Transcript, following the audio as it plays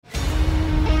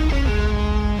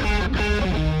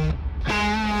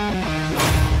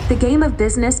the Game of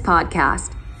Business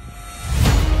podcast.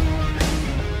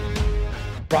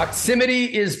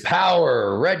 Proximity is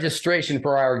power. Registration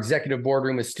for our executive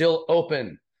boardroom is still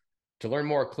open. To learn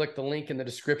more, click the link in the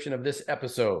description of this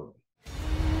episode.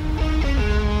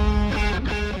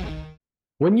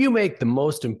 When you make the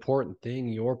most important thing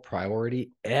your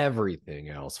priority, everything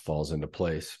else falls into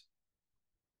place.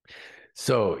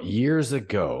 So years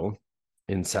ago,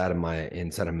 inside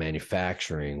of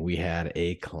manufacturing, we had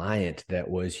a client that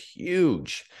was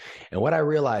huge. And what I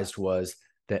realized was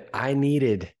that I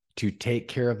needed to take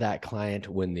care of that client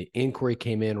when the inquiry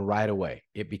came in right away.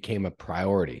 It became a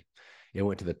priority. It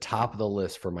went to the top of the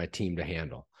list for my team to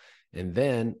handle. And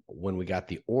then when we got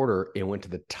the order, it went to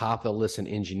the top of the list in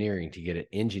engineering to get it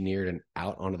engineered and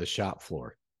out onto the shop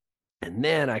floor. And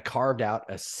then I carved out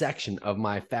a section of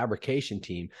my fabrication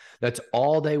team. That's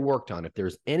all they worked on. If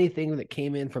there's anything that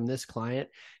came in from this client,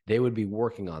 they would be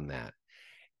working on that.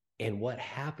 And what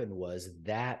happened was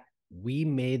that we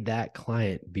made that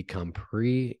client become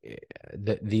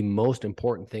the most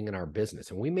important thing in our business.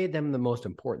 And we made them the most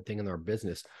important thing in our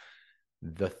business.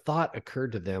 The thought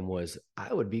occurred to them was,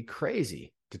 I would be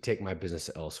crazy to take my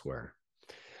business elsewhere.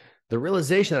 The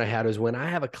realization that I had is when I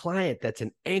have a client that's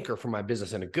an anchor for my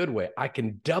business in a good way, I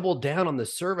can double down on the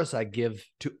service I give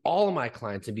to all of my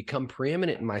clients and become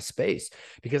preeminent in my space,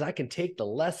 because I can take the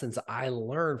lessons I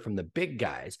learned from the big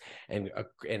guys and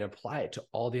apply it to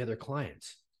all the other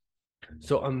clients.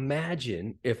 So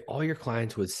imagine if all your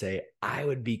clients would say, I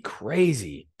would be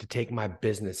crazy to take my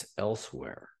business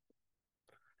elsewhere.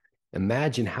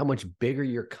 Imagine how much bigger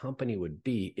your company would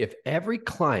be if every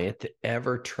client that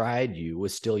ever tried you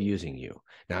was still using you.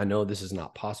 Now, I know this is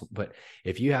not possible, but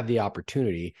if you have the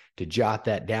opportunity to jot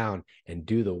that down and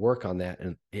do the work on that,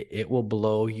 and it will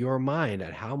blow your mind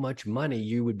at how much money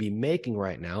you would be making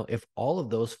right now if all of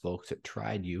those folks that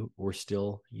tried you were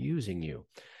still using you.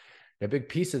 A big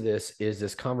piece of this is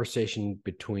this conversation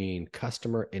between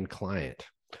customer and client.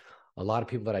 A lot of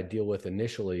people that I deal with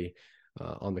initially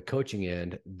on the coaching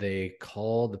end, they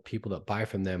call the people that buy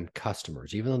from them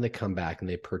customers, even though they come back and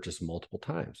they purchase multiple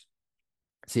times.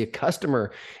 See, a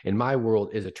customer in my world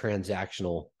is a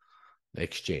transactional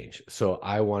exchange. So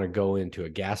I want to go into a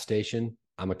gas station,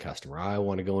 I'm a customer. I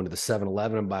want to go into the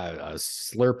 7-Eleven and buy a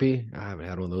Slurpee. I haven't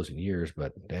had one of those in years,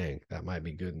 but dang, that might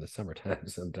be good in the summertime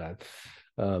sometime.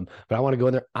 But I want to go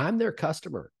in there. I'm their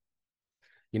customer.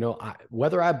 You know,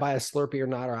 whether I buy a Slurpee or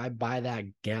not, or I buy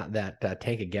that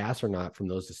tank of gas or not from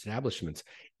those establishments,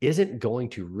 isn't going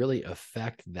to really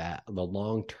affect the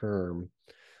long-term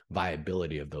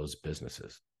viability of those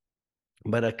businesses.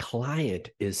 But a client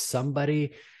is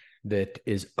somebody that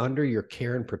is under your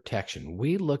care and protection.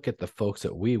 We look at the folks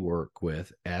that we work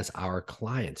with as our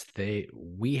clients.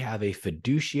 We have a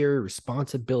fiduciary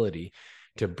responsibility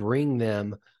to bring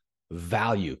them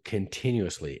value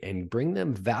continuously and bring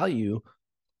them value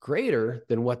greater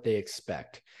than what they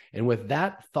expect. And with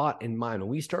that thought in mind, when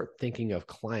we start thinking of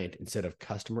client instead of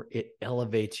customer, it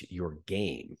elevates your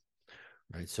game,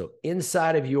 right? So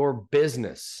inside of your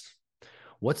business,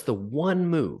 what's the one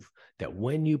move that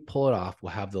when you pull it off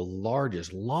will have the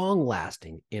largest,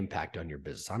 long-lasting impact on your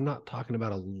business? I'm not talking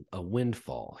about a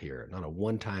windfall here, not a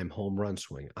one-time home run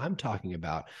swing. I'm talking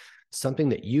about something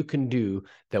that you can do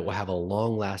that will have a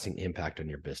long-lasting impact on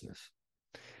your business.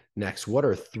 Next, what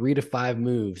are 3 to 5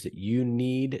 moves that you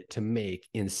need to make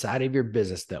inside of your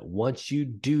business that once you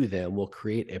do them will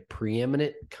create a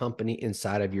preeminent company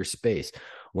inside of your space?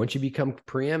 Once you become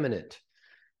preeminent,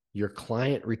 your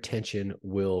client retention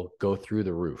will go through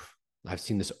the roof. I've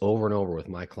seen this over and over with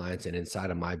my clients and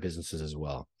inside of my businesses as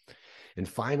well. And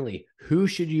finally, who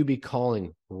should you be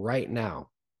calling right now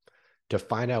to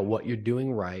find out what you're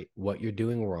doing right, what you're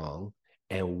doing wrong,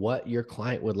 and what your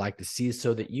client would like to see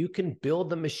so that you can build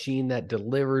the machine that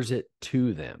delivers it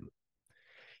to them?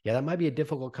 Yeah, that might be a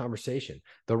difficult conversation.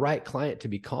 The right client to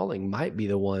be calling might be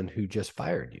the one who just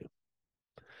fired you.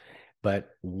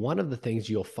 But one of the things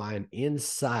you'll find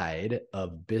inside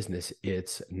of business,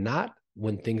 it's not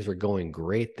when things are going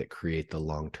great that create the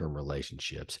long-term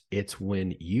relationships. It's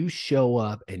when you show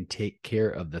up and take care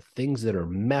of the things that are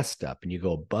messed up and you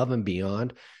go above and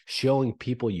beyond, showing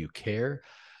people you care,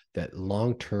 that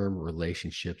long-term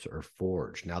relationships are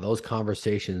forged. Now, those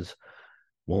conversations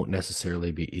won't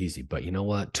necessarily be easy, but you know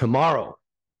what? Tomorrow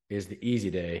is the easy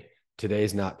day.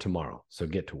 Today's not tomorrow. So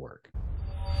get to work.